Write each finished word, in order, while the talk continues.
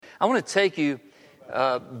I want to take you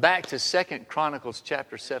back to 2 Chronicles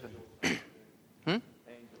chapter 7.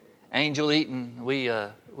 Angel Eaton,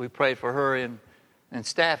 we prayed for her in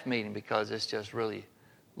staff meeting because it's just really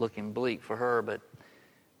looking bleak for her, but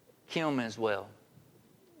Kim as well.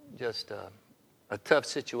 Just a tough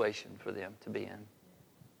situation for them to be in.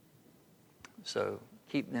 So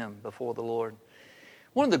keep them before the Lord.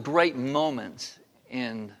 One of the great moments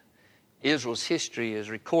in Israel's history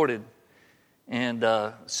is recorded in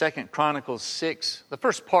 2 Chronicles 6, the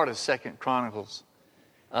first part of 2 Chronicles.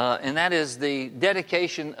 And that is the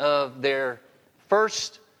dedication of their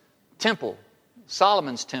first temple,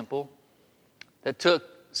 Solomon's temple, that took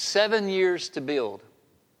 7 years to build.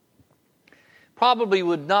 Probably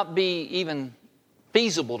would not be even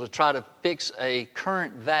feasible to try to fix a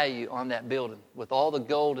current value on that building with all the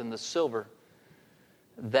gold and the silver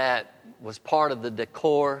that was part of the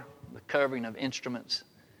decor, the covering of instruments.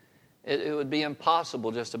 It would be impossible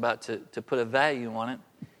just about to put a value on it.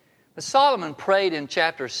 But Solomon prayed in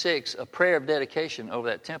chapter 6 a prayer of dedication over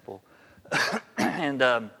that temple. And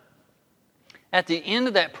at the end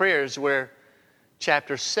of that prayer is where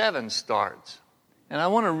chapter 7 starts. And I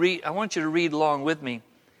want you to read along with me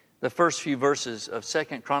the first few verses of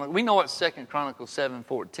 2 Chronicles. We know it's 2 Chronicles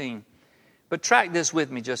 7:14. But track this with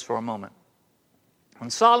me just for a moment. When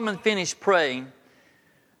Solomon finished praying,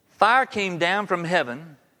 fire came down from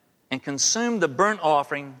heaven and consumed the burnt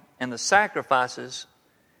offering and the sacrifices,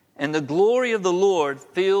 and the glory of the Lord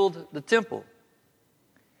filled the temple.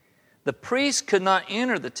 The priests could not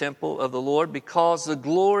enter the temple of the Lord because the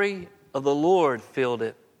glory of the Lord filled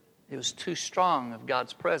it. It was too strong of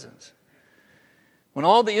God's presence. When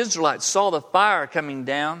all the Israelites saw the fire coming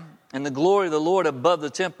down and the glory of the Lord above the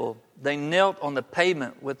temple, they knelt on the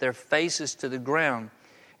pavement with their faces to the ground,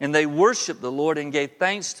 and they worshiped the Lord and gave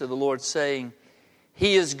thanks to the Lord, saying,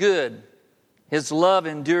 He is good. His love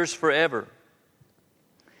endures forever.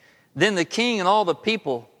 Then the king and all the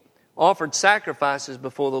people offered sacrifices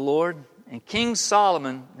before the Lord. And King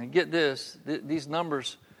Solomon, and get this, these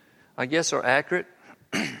numbers, I guess, are accurate.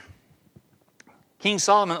 King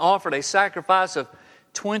Solomon offered a sacrifice of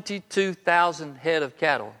 22,000 head of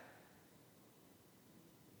cattle.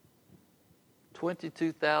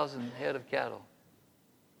 22,000 head of cattle.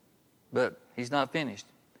 But he's not finished.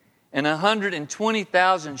 And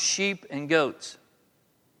 120,000 sheep and goats.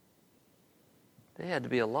 There had to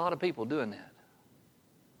be a lot of people doing that.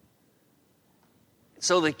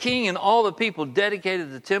 So the king and all the people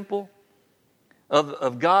dedicated the temple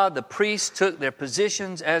of God. The priests took their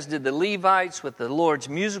positions, as did the Levites, with the Lord's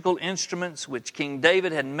musical instruments, which King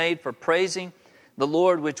David had made for praising the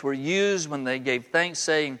Lord, which were used when they gave thanks,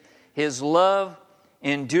 saying, His love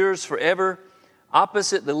endures forever.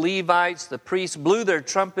 Opposite the Levites, the priests blew their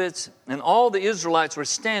trumpets, and all the Israelites were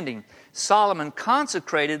standing. Solomon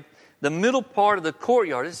consecrated the middle part of the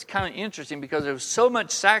courtyard. This is kind of interesting because there was so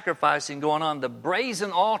much sacrificing going on. The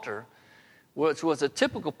brazen altar, which was a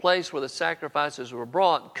typical place where the sacrifices were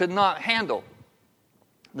brought, could not handle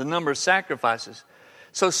the number of sacrifices.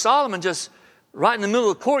 So Solomon just, right in the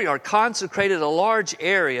middle of the courtyard, consecrated a large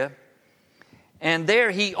area. And there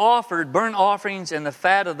he offered burnt offerings and the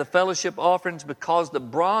fat of the fellowship offerings, because the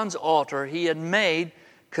bronze altar he had made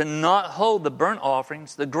could not hold the burnt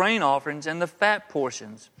offerings, the grain offerings, and the fat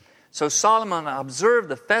portions. So Solomon observed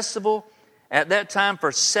the festival at that time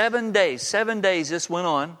for 7 days. 7 days this went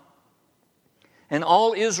on. And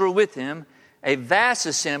all Israel with him, a vast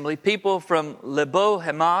assembly, people from Lebo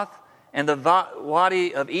Hamath and the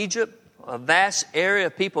Wadi of Egypt, a vast area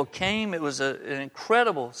of people came. It was an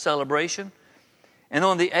incredible celebration. And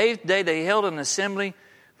on the 8th day they held an assembly,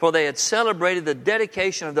 for they had celebrated the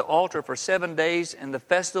dedication of the altar for 7 days, and the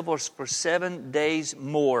festival for 7 days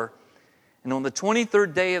more. And on the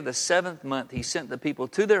 23rd day of the 7th month, he sent the people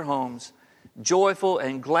to their homes, joyful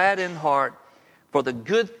and glad in heart, for the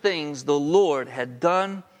good things the Lord had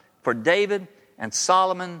done for David and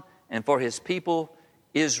Solomon and for his people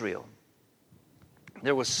Israel.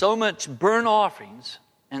 There was so much burnt offerings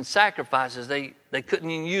and sacrifices, they couldn't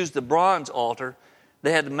even use the bronze altar.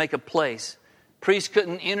 They had to make a place. Priests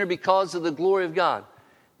couldn't enter because of the glory of God.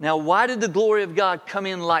 Now, why did the glory of God come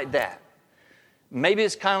in like that? Maybe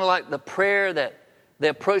it's kind of like the prayer that they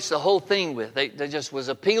approached the whole thing with. They just was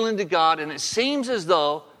appealing to God, and it seems as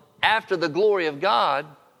though after the glory of God,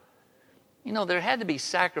 there had to be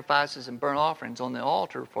sacrifices and burnt offerings on the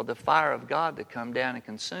altar for the fire of God to come down and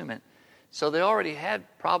consume it. So they already had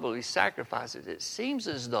probably sacrifices. It seems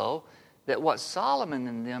as though that what Solomon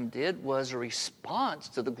and them did was a response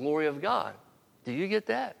to the glory of God. Do you get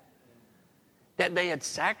that? that they had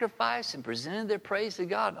sacrificed and presented their praise to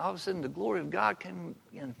God. All of a sudden, the glory of God came,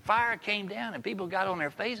 and fire came down, and people got on their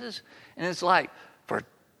faces. And it's like for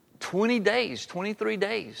 20 days, 23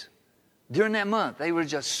 days, during that month, they were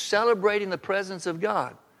just celebrating the presence of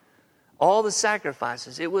God. All the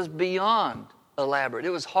sacrifices. It was beyond elaborate.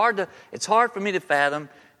 It's hard for me to fathom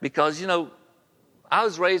because, I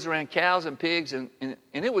was raised around cows and pigs, and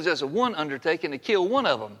it was just one undertaking to kill one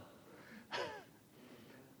of them.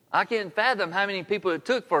 I can't fathom how many people it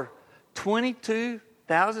took for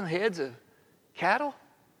 22,000 heads of cattle.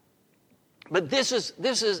 But this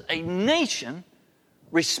is a nation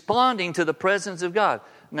responding to the presence of God.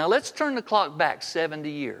 Now let's turn the clock back 70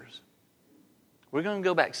 years. We're going to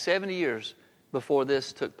go back 70 years before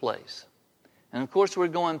this took place. And of course we're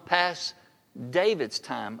going past David's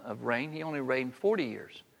time of reign. He only reigned 40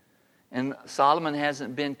 years. And Solomon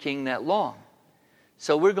hasn't been king that long.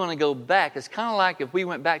 So we're going to go back. It's kind of like if we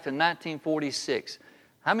went back to 1946.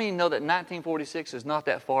 How many know that 1946 is not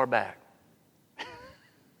that far back?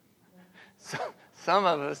 So, some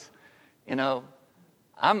of us,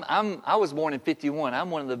 I was born in 51. I'm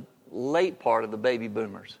one of the late part of the baby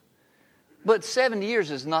boomers. But 70 years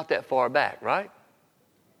is not that far back, right?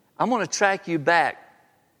 I'm going to track you back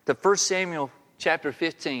to 1 Samuel chapter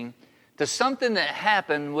 15 to something that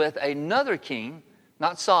happened with another king,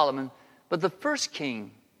 not Solomon, but the first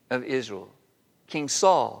king of Israel, King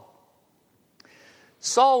Saul.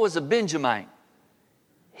 Saul was a Benjamite.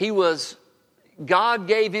 God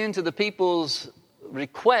gave in to the people's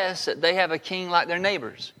request that they have a king like their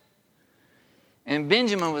neighbors. And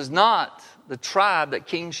Benjamin was not the tribe that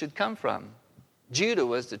kings should come from. Judah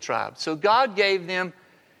was the tribe. So God gave them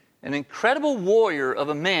an incredible warrior of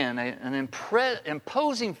a man, an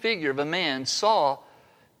imposing figure of a man, Saul,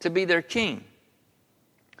 to be their king.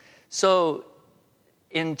 So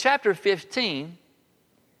in chapter 15,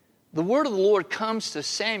 the word of the Lord comes to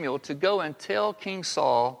Samuel to go and tell King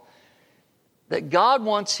Saul that God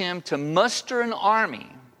wants him to muster an army,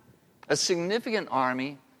 a significant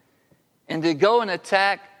army, and to go and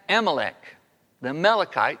attack Amalek, the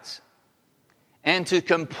Amalekites, and to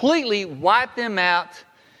completely wipe them out.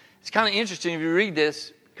 It's kind of interesting if you read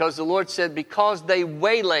this, because the Lord said, because they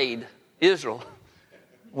waylaid Israel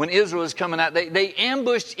when Israel was coming out. They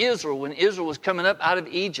ambushed Israel when Israel was coming up out of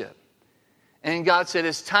Egypt. And God said,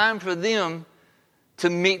 it's time for them to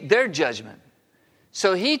meet their judgment.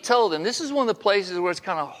 So he told them, this is one of the places where it's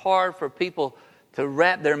kind of hard for people to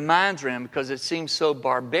wrap their minds around because it seems so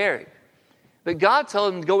barbaric. But God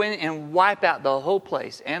told them to go in and wipe out the whole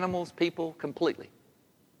place, animals, people, completely.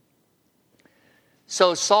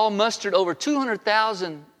 So Saul mustered over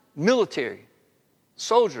 200,000 military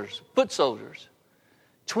soldiers, foot soldiers.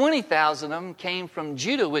 20,000 of them came from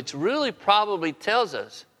Judah, which really probably tells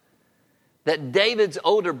us that David's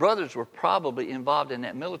older brothers were probably involved in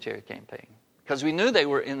that military campaign. Because we knew they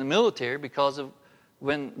were in the military because of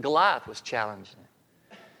when Goliath was challenging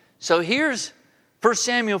them. So here's 1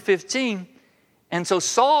 Samuel 15. And so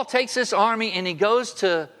Saul takes this army and he goes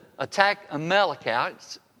to attack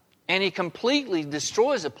Amalekites. And he completely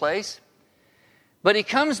destroys the place. But he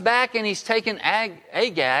comes back and he's taken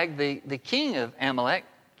Agag, the king of Amalek,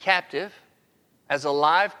 captive, as a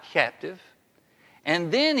live captive.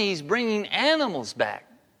 And then he's bringing animals back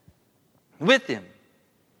with him.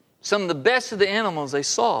 Some of the best of the animals they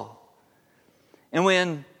saw. And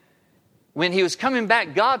when he was coming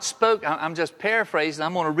back, God spoke. I'm just paraphrasing.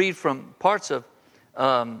 I'm going to read from parts of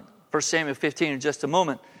 1 Samuel 15 in just a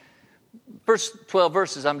moment. First 12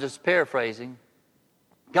 verses, I'm just paraphrasing.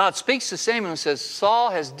 God speaks to Samuel and says,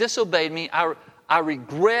 Saul has disobeyed me. I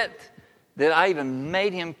regret that I even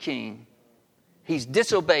made him king. He's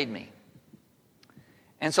disobeyed me.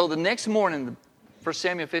 And so the next morning, 1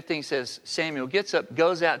 Samuel 15 says, Samuel gets up,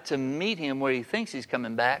 goes out to meet him where he thinks he's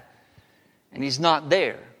coming back, and he's not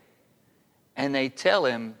there. And they tell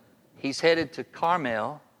him he's headed to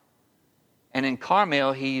Carmel, and in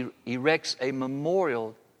Carmel he erects a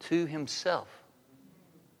memorial to himself.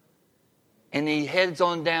 And he heads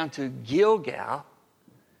on down to Gilgal,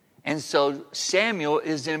 and so Samuel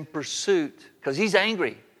is in pursuit, because he's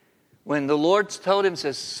angry. When the Lord told him,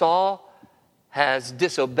 says, Saul has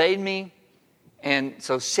disobeyed me. And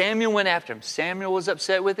so Samuel went after him. Samuel was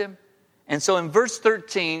upset with him. And so in verse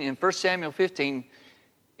 13, in 1 Samuel 15,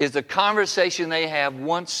 is the conversation they have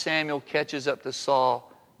once Samuel catches up to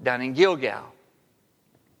Saul down in Gilgal.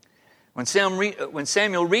 When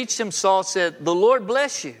Samuel reached him, Saul said, the Lord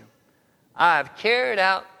bless you. I have carried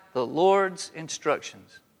out the Lord's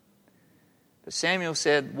instructions. But Samuel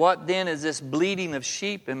said, what then is this bleating of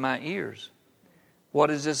sheep in my ears? What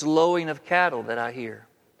is this lowing of cattle that I hear?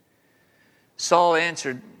 Saul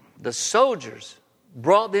answered, the soldiers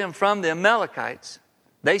brought them from the Amalekites,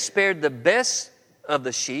 they spared the best of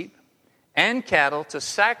the sheep and cattle to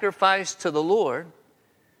sacrifice to the Lord.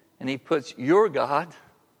 And he puts your God.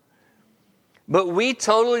 But we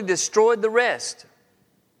totally destroyed the rest.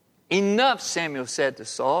 Enough, Samuel said to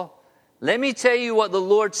Saul. Let me tell you what the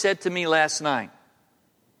Lord said to me last night.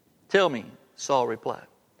 Tell me, Saul replied.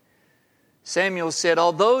 Samuel said,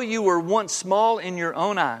 although you were once small in your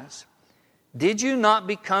own eyes, did you not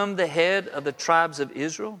become the head of the tribes of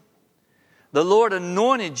Israel? The Lord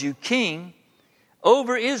anointed you king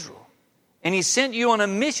over Israel. And he sent you on a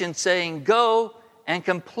mission saying, go and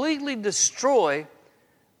completely destroy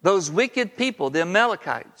those wicked people, the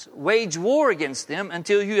Amalekites. Wage war against them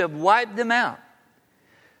until you have wiped them out.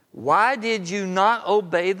 Why did you not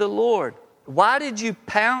obey the Lord? Why did you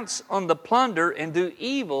pounce on the plunder and do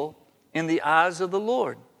evil in the eyes of the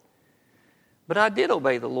Lord? But I did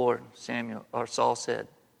obey the Lord, Saul said.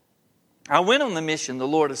 I went on the mission the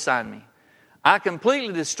Lord assigned me. I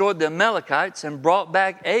completely destroyed the Amalekites and brought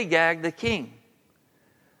back Agag the king.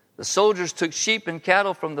 The soldiers took sheep and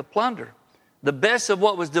cattle from the plunder, the best of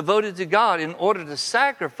what was devoted to God, in order to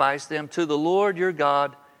sacrifice them to the Lord your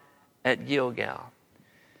God at Gilgal.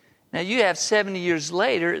 Now you have 70 years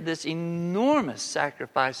later this enormous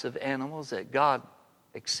sacrifice of animals that God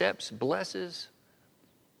accepts, blesses,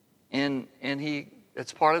 and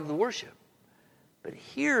it's part of the worship. But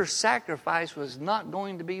here sacrifice was not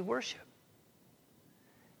going to be worship.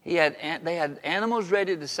 They had animals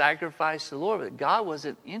ready to sacrifice to the Lord, but God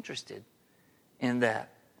wasn't interested in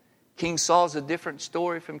that. King Saul's a different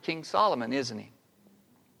story from King Solomon, isn't he?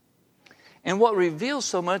 And what reveals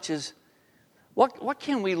so much is, what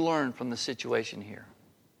can we learn from the situation here?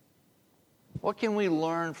 What can we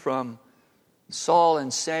learn from Saul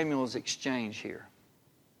and Samuel's exchange here?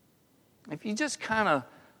 If you just kind of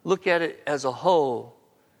look at it as a whole,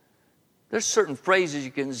 there's certain phrases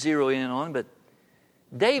you can zero in on, but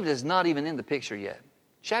David is not even in the picture yet.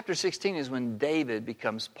 Chapter 16 is when David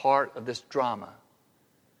becomes part of this drama.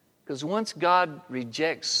 Because once God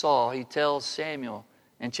rejects Saul, he tells Samuel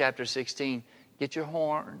in chapter 16, get your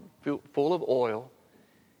horn full of oil.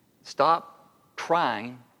 Stop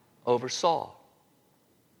crying over Saul.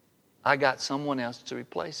 I got someone else to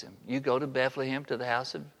replace him. You go to Bethlehem to the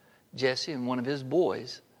house of Jesse and one of his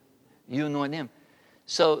boys. You anoint him.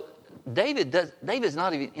 So David's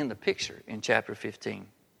not even in the picture in chapter 15.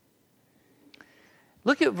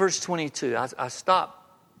 Look at verse 22. I stopped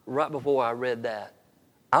right before I read that.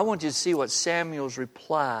 I want you to see what Samuel's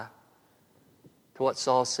reply to what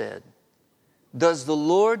Saul said. Does the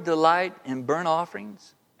Lord delight in burnt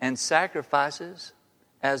offerings and sacrifices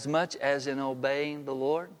as much as in obeying the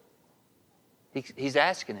Lord? He's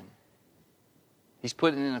asking him. He's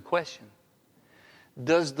putting in a question.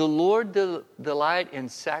 Does the Lord delight in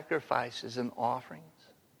sacrifices and offerings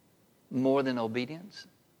more than obedience?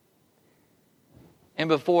 And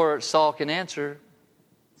before Saul can answer,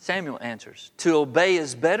 Samuel answers. To obey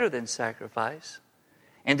is better than sacrifice,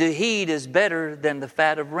 and to heed is better than the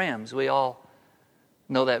fat of rams. We all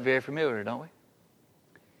know that very familiar, don't we?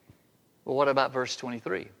 Well, what about verse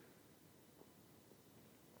 23?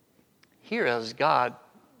 Here is God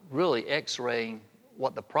really x-raying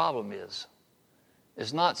what the problem is.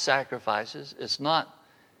 It's not sacrifices. It's not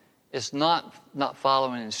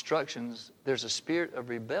following instructions. There's a spirit of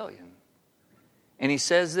rebellion. And he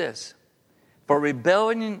says this, for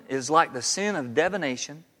rebellion is like the sin of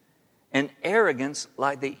divination, and arrogance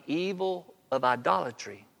like the evil of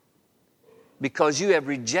idolatry. Because you have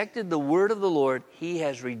rejected the word of the Lord, he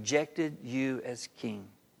has rejected you as king.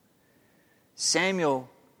 Samuel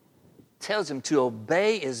tells him to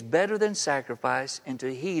obey is better than sacrifice, and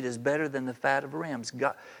to heed is better than the fat of rams.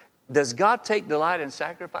 Does God take delight in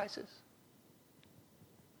sacrifices?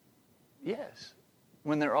 Yes,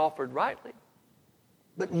 when they're offered rightly.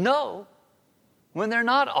 But no, when they're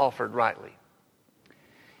not offered rightly.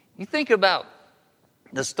 You think about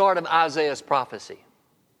the start of Isaiah's prophecy.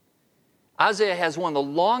 Isaiah has one of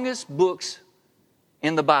the longest books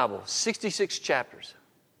in the Bible, 66 chapters.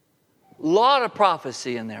 A lot of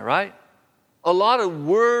prophecy in there, right? A lot of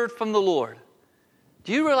word from the Lord.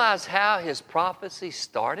 Do you realize how his prophecy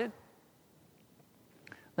started?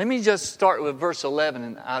 Let me just start with verse 11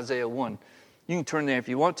 in Isaiah 1. You can turn there if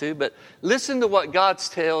you want to, but listen to what God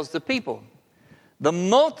tells the people. The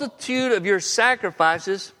multitude of your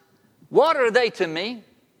sacrifices, what are they to me?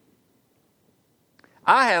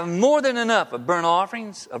 I have more than enough of burnt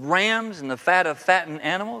offerings, of rams, and the fat of fattened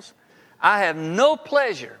animals. I have no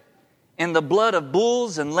pleasure in the blood of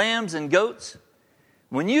bulls and lambs and goats.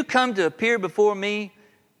 When you come to appear before me,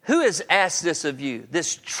 who has asked this of you,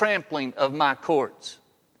 this trampling of my courts?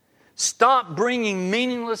 Stop bringing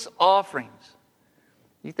meaningless offerings.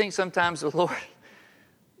 You think sometimes the Lord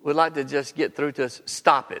would like to just get through to us,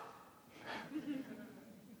 stop it.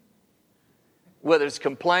 Whether it's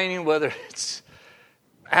complaining, whether it's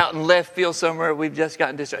out in left field somewhere, we've just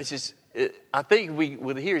gotten distracted. I think we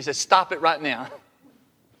would hear, he says, stop it right now.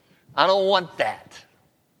 I don't want that.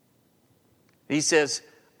 He says,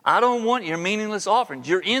 I don't want your meaningless offerings.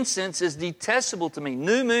 Your incense is detestable to me.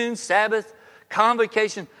 New moon, Sabbath,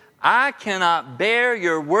 convocation. I cannot bear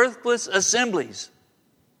your worthless assemblies.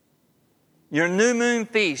 Your new moon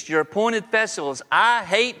feast, your appointed festivals, I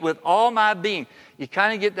hate with all my being. You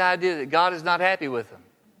kind of get the idea that God is not happy with them.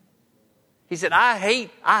 He said, I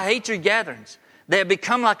hate your gatherings. They have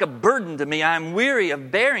become like a burden to me. I am weary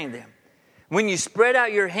of bearing them. When you spread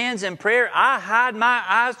out your hands in prayer, I hide my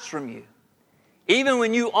eyes from you. Even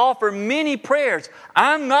when you offer many prayers,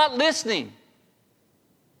 I'm not listening.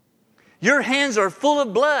 Your hands are full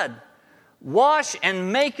of blood. Wash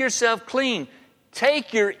and make yourself clean.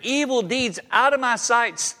 Take your evil deeds out of my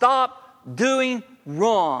sight. Stop doing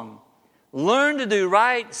wrong. Learn to do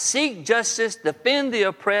right. Seek justice. Defend the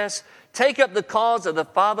oppressed. Take up the cause of the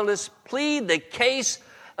fatherless. Plead the case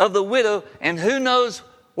of the widow. And who knows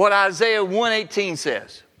what Isaiah 1:18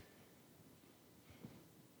 says?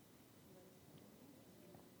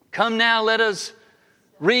 Come now, let us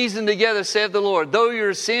reason together, saith the Lord. Though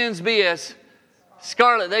your sins be as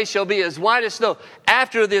scarlet, they shall be as white as snow.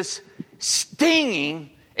 After this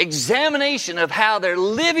stinging examination of how they're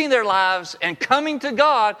living their lives and coming to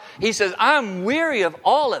God, he says, I'm weary of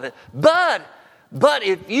all of it. But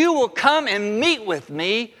if you will come and meet with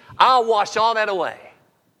me, I'll wash all that away.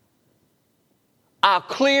 I'll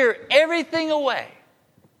clear everything away.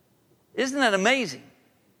 Isn't that amazing?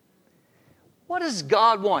 What does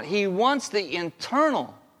God want? He wants the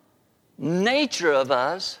internal nature of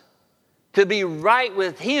us to be right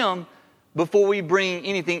with Him before we bring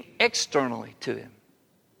anything externally to Him.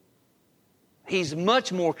 He's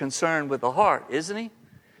much more concerned with the heart, isn't He?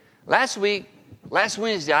 Last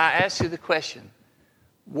Wednesday, I asked you the question,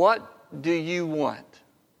 what do you want?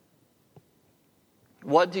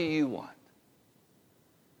 What do you want?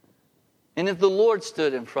 And if the Lord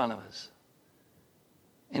stood in front of us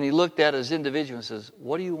and He looked at us as individuals and says,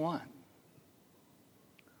 what do you want?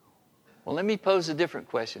 Well, let me pose a different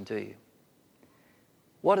question to you.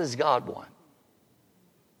 What does God want?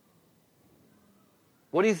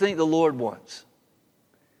 What do you think the Lord wants?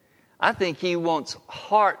 I think He wants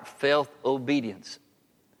heartfelt obedience,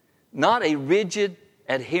 not a rigid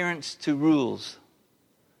adherence to rules.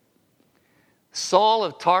 Saul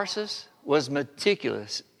of Tarsus was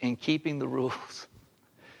meticulous in keeping the rules.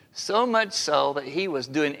 So much so that he was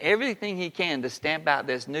doing everything he can to stamp out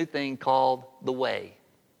this new thing called the way.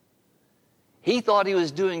 He thought he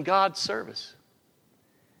was doing God's service,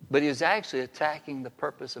 but he was actually attacking the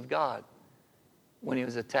purpose of God when he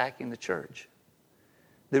was attacking the church.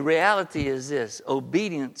 The reality is this: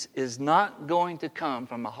 obedience is not going to come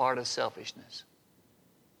from a heart of selfishness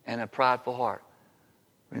and a prideful heart.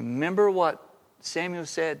 Remember what Samuel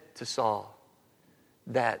said to Saul,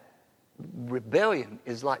 that rebellion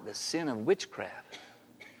is like the sin of witchcraft.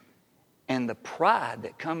 And the pride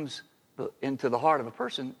that comes into the heart of a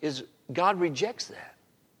person is, God rejects that.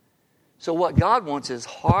 So what God wants is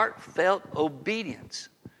heartfelt obedience.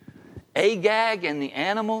 Agag and the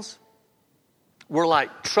animals were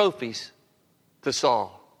like trophies to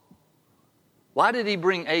Saul. Why did he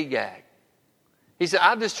bring Agag? He said,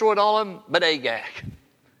 I've destroyed all of them but Agag.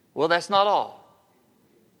 Well, that's not all.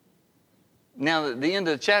 Now, at the end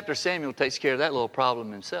of the chapter, Samuel takes care of that little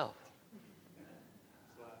problem himself.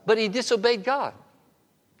 But he disobeyed God.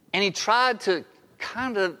 And he tried to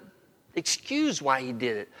kind of excuse why he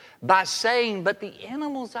did it by saying, but the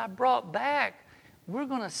animals I brought back, we're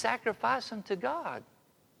going to sacrifice them to God.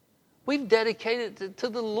 We've dedicated it to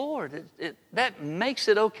the Lord. That makes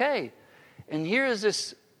it okay. And here is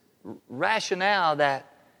this rationale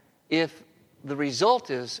that if the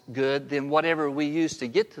result is good, then whatever we use to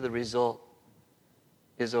get to the result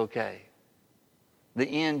is okay. The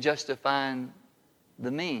end justifying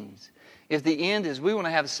the means. If the end is we want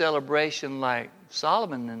to have a celebration like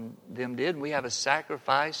Solomon and them did, we have a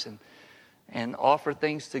sacrifice and offer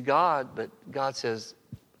things to God, but God says,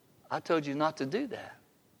 I told you not to do that.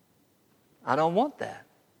 I don't want that.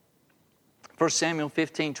 1 Samuel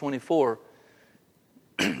 15:24,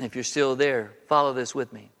 if you're still there, follow this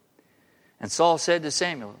with me. And Saul said to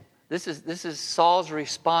Samuel, this is Saul's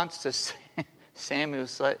response to Samuel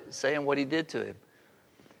saying what he did to him.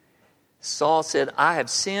 Saul said, I have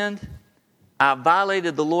sinned. I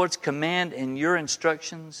violated the Lord's command and your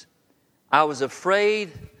instructions. I was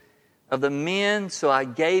afraid of the men, so I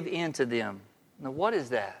gave in to them. Now, what is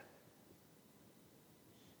that?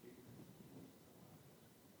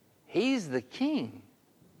 He's the king.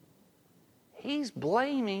 He's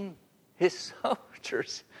blaming his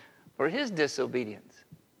soldiers for his disobedience.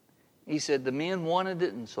 He said, the men wanted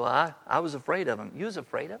it, and so I was afraid of them. You was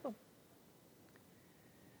afraid of them?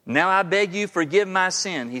 Now I beg you, forgive my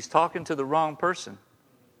sin. He's talking to the wrong person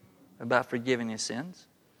about forgiving his sins.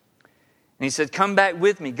 And he said, come back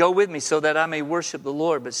with me, go with me, so that I may worship the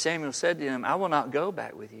Lord. But Samuel said to him, I will not go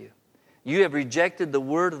back with you. You have rejected the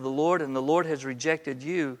word of the Lord, and the Lord has rejected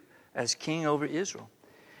you as king over Israel.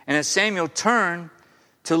 And as Samuel turned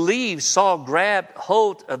to leave, Saul grabbed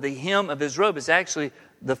hold of the hem of his robe. It's actually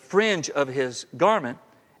the fringe of his garment,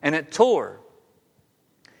 and it tore.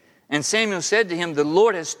 And Samuel said to him, the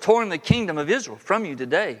Lord has torn the kingdom of Israel from you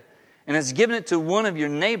today, and has given it to one of your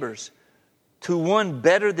neighbors, to one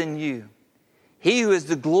better than you. He who is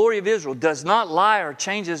the glory of Israel does not lie or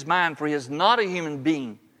change his mind, for he is not a human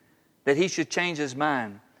being that he should change his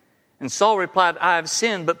mind. And Saul replied, I have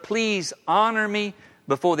sinned, but please honor me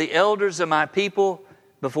before the elders of my people,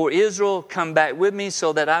 before Israel. Come back with me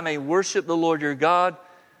so that I may worship the Lord your God.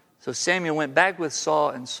 So Samuel went back with Saul,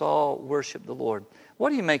 and Saul worshiped the Lord. What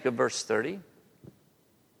do you make of verse 30?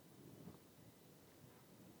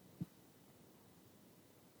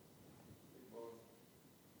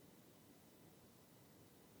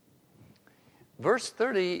 Verse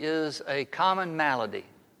 30 is a common malady.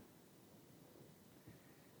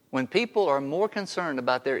 When people are more concerned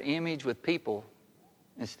about their image with people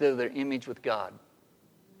instead of their image with God.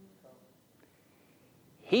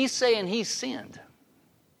 He's saying he sinned.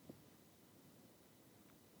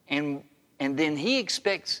 And then he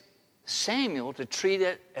expects Samuel to treat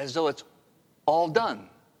it as though it's all done.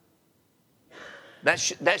 That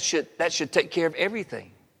should take care of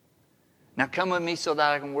everything. Now come with me so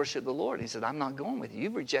that I can worship the Lord. He said, I'm not going with you.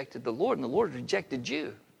 You've rejected the Lord, and the Lord rejected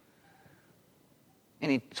you. And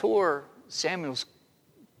he tore Samuel's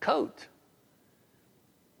coat.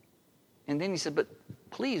 And then he said, but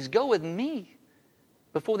please go with me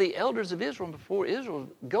before the elders of Israel and before Israel.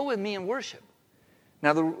 Go with me and worship.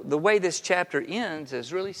 Now, the way this chapter ends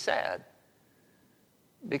is really sad,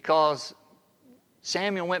 because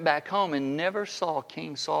Samuel went back home and never saw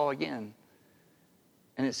King Saul again.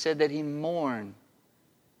 And it said that he mourned.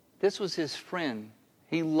 This was his friend.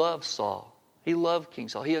 He loved Saul. He loved King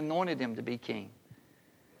Saul. He anointed him to be king.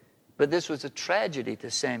 But this was a tragedy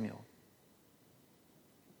to Samuel.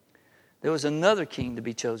 There was another king to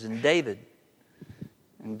be chosen, David.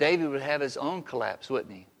 And David would have his own collapse,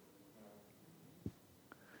 wouldn't he?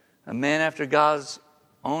 A man after God's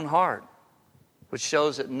own heart, which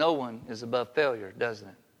shows that no one is above failure, doesn't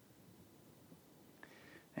it?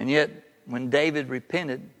 And yet, when David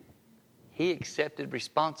repented, he accepted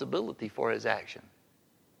responsibility for his action.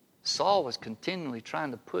 Saul was continually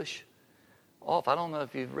trying to push off. I don't know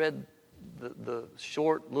if you've read the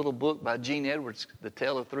short little book by Gene Edwards, The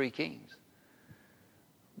Tale of Three Kings.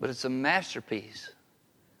 But it's a masterpiece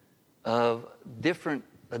of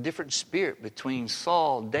a different spirit between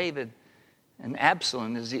Saul, David, and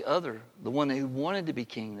Absalom is the other, the one who wanted to be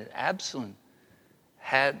king. That Absalom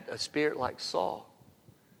had a spirit like Saul.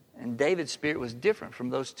 And David's spirit was different from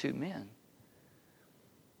those two men.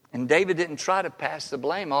 And David didn't try to pass the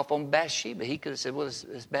blame off on Bathsheba. He could have said, well,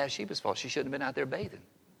 it's Bathsheba's fault. She shouldn't have been out there bathing.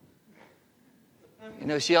 You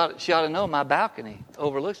know, she ought to know my balcony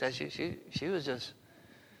overlooks that. She was just,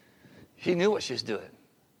 she knew what she was doing.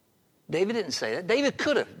 David didn't say that. David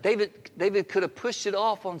could have. David could have pushed it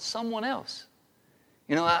off on someone else.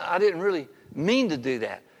 You know, I didn't really mean to do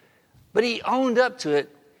that. But he owned up to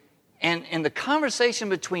it. And the conversation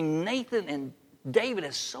between Nathan and David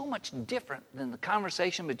is so much different than the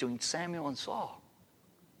conversation between Samuel and Saul.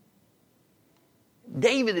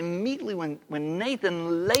 David immediately, when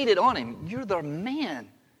Nathan laid it on him, you're the man.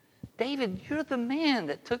 David, you're the man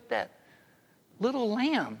that took that little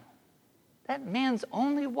lamb. That man's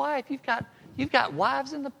only wife. You've got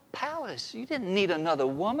wives in the palace. You didn't need another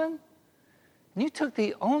woman. And you took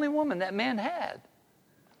the only woman that man had.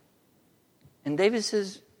 And David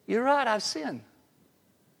says, you're right, I've sinned.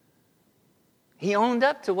 He owned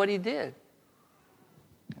up to what he did.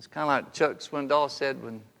 It's kind of like Chuck Swindoll said,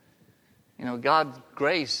 when, you know, God's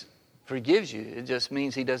grace forgives you, it just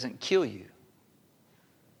means he doesn't kill you.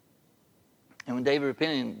 And when David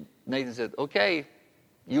repented, Nathan said, okay,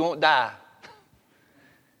 you won't die.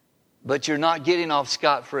 But you're not getting off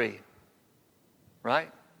scot-free.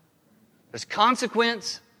 Right? There's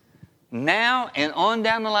consequence now and on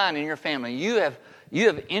down the line in your family. You have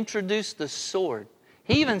introduced the sword.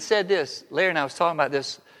 He even said this, Larry and I was talking about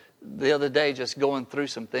this the other day just going through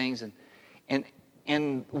some things,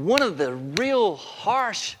 and one of the real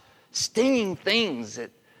harsh, stinging things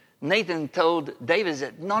that Nathan told David is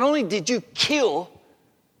that not only did you kill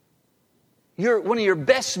one of your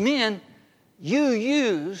best men, you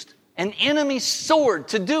used an enemy sword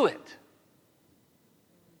to do it.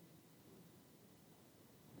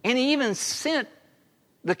 And he even sent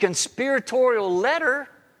the conspiratorial letter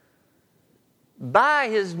by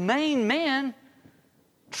his main man,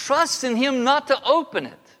 trusting him not to open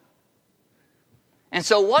it. And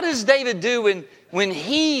so what does David do when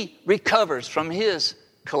he recovers from his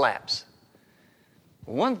collapse?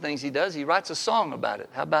 One of the things he does, he writes a song about it.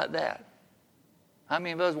 How about that? How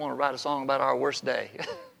many of us want to write a song about our worst day?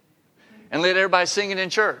 And let everybody sing it in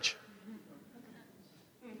church?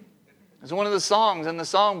 It's one of the songs in the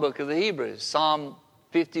songbook of the Hebrews, Psalm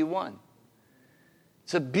 51.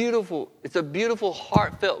 It's a beautiful,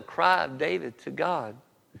 heartfelt cry of David to God.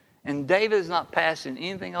 And David is not passing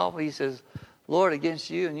anything off. He says, Lord, against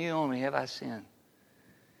you and you only have I sinned.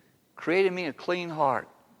 Create in me a clean heart.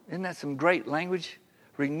 Isn't that some great language?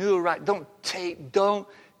 Renew a right. Don't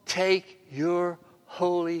take your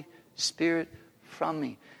Holy Spirit from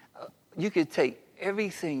me. You could take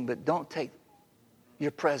everything, but don't take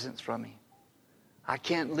your presence from me. I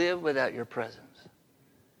can't live without your presence.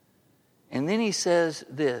 And then he says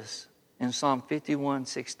this in Psalm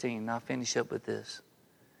 51:16. I'll finish up with this.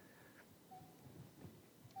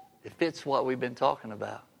 It fits what we've been talking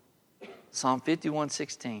about. Psalm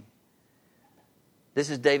 51:16. This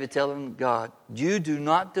is David telling God, you do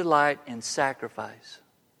not delight in sacrifice,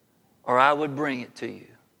 or I would bring it to you.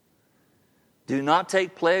 Do not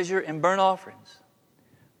take pleasure in burnt offerings.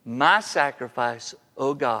 My sacrifice,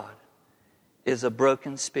 O God, is a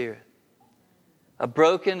broken spirit. A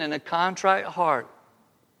broken and a contrite heart,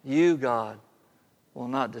 you, God, will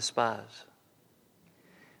not despise.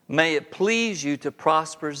 May it please you to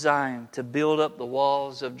prosper Zion, to build up the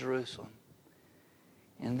walls of Jerusalem.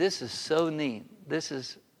 And this is so neat. This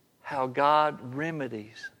is how God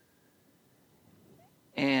remedies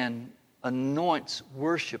and anoints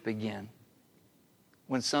worship again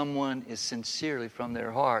when someone is sincerely from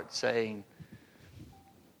their heart saying,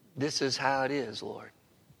 this is how it is, Lord.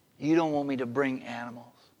 You don't want me to bring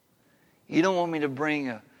animals. You don't want me to bring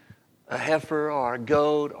a heifer or a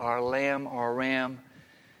goat or a lamb or a ram.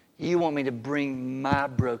 You want me to bring my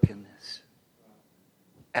brokenness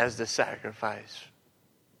as the sacrifice.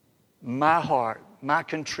 My heart, my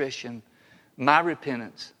contrition, my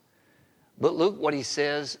repentance. But look what he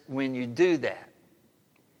says when you do that.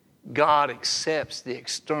 God accepts the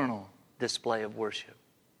external display of worship.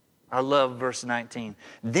 I love verse 19.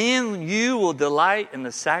 Then you will delight in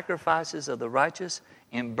the sacrifices of the righteous,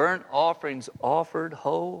 in burnt offerings offered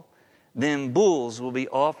whole. Then bulls will be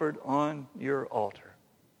offered on your altar.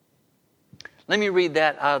 Let me read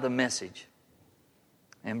that out of the Message.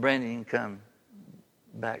 And Brandon can come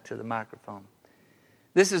back to the microphone.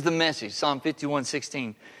 This is the Message, Psalm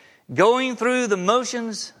 51:16. Going through the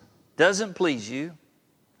motions doesn't please you.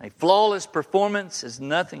 A flawless performance is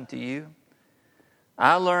nothing to you.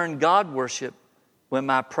 I learned God worship when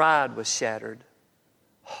my pride was shattered.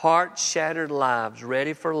 Heart-shattered lives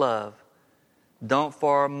ready for love don't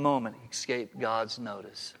for a moment escape God's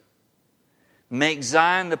notice. Make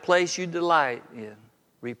Zion the place you delight in.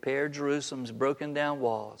 Repair Jerusalem's broken down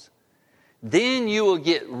walls. Then you will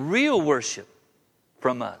get real worship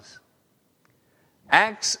from us.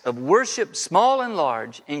 Acts of worship, small and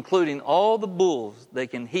large, including all the bulls they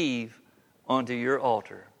can heave onto your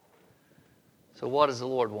altar. So what does the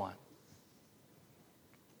Lord want?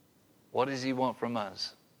 What does He want from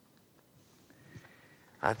us?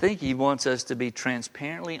 I think He wants us to be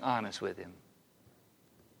transparently honest with Him.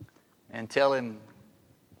 And tell Him,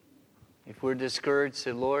 if we're discouraged,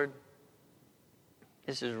 say, Lord,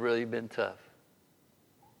 this has really been tough.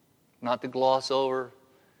 Not to gloss over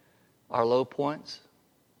our low points,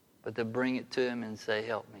 but to bring it to Him and say,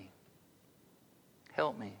 help me.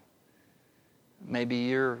 Help me. Maybe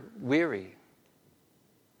you're weary.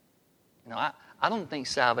 You know, I don't think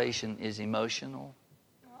salvation is emotional.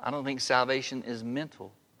 I don't think salvation is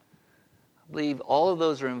mental. I believe all of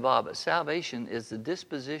those are involved, but salvation is the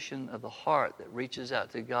disposition of the heart that reaches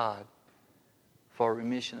out to God for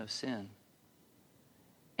remission of sin.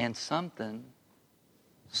 And something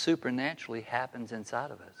supernaturally happens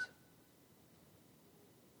inside of us.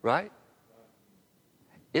 Right?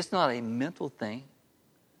 It's not a mental thing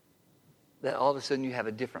that all of a sudden you have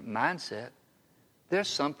a different mindset. There's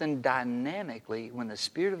something dynamically, when the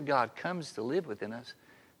Spirit of God comes to live within us,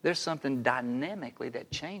 there's something dynamically that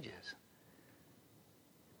changes.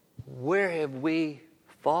 Where have we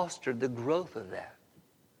fostered the growth of that?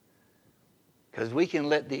 Because we can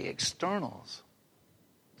let the externals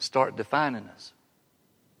start defining us.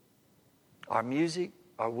 Our music,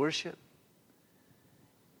 our worship.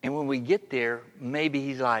 And when we get there, maybe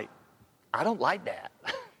he's like, I don't like that.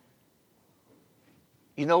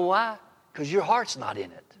 You know why? Because your heart's not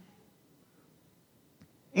in it.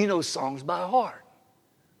 You know songs by heart.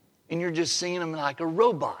 And you're just singing them like a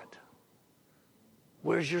robot.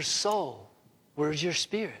 Where's your soul? Where's your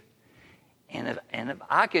spirit? And if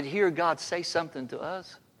I could hear God say something to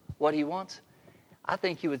us, what he wants, I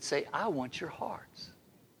think he would say, I want your hearts.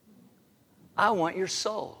 I want your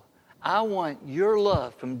soul. I want your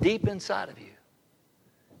love from deep inside of you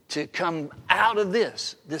to come out of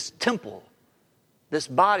this temple, this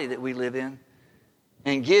body that we live in,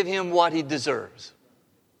 and give him what he deserves.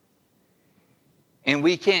 And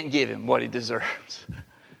we can't give him what he deserves.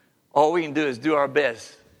 All we can do is do our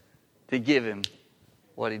best to give him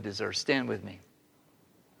what he deserves. Stand with me.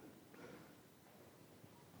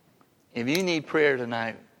 If you need prayer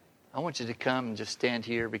tonight, I want you to come and just stand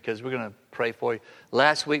here because we're going to pray for you.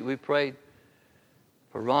 Last week we prayed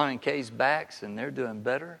for Ron and Kay's backs, and they're doing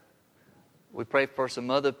better. We prayed for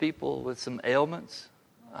some other people with some ailments.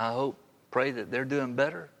 I pray that they're doing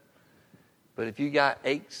better. But if you got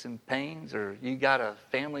aches and pains or you got a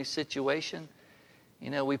family situation,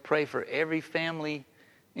 we pray for every family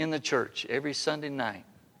in the church every Sunday night.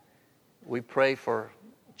 We pray for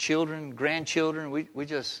children, grandchildren. We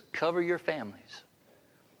just cover your families.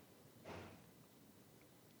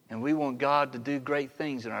 And we want God to do great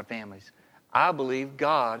things in our families. I believe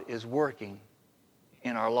God is working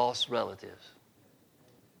in our lost relatives.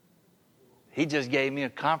 He just gave me a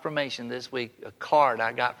confirmation this week, a card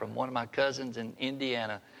I got from one of my cousins in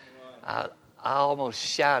Indiana. I almost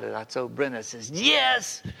shouted. I told Brenda, I says,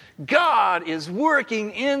 yes, God is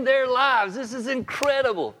working in their lives. This is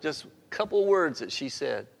incredible. Just a couple words that she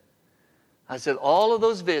said. I said, all of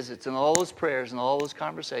those visits and all those prayers and all those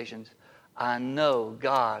conversations, I know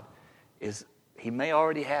God he may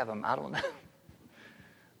already have them. I don't know.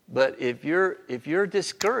 But if you're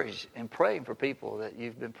discouraged and praying for people that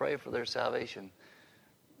you've been praying for their salvation,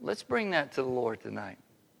 let's bring that to the Lord tonight.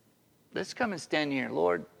 Let's come and stand here.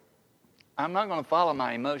 Lord, I'm not going to follow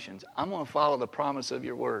my emotions. I'm going to follow the promise of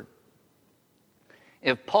your word.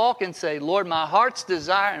 If Paul can say, Lord, my heart's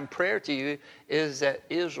desire and prayer to you is that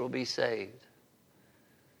Israel be saved,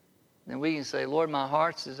 then we can say, Lord, my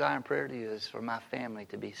heart's desire and prayer to you is for my family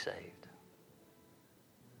to be saved.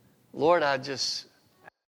 Lord, I just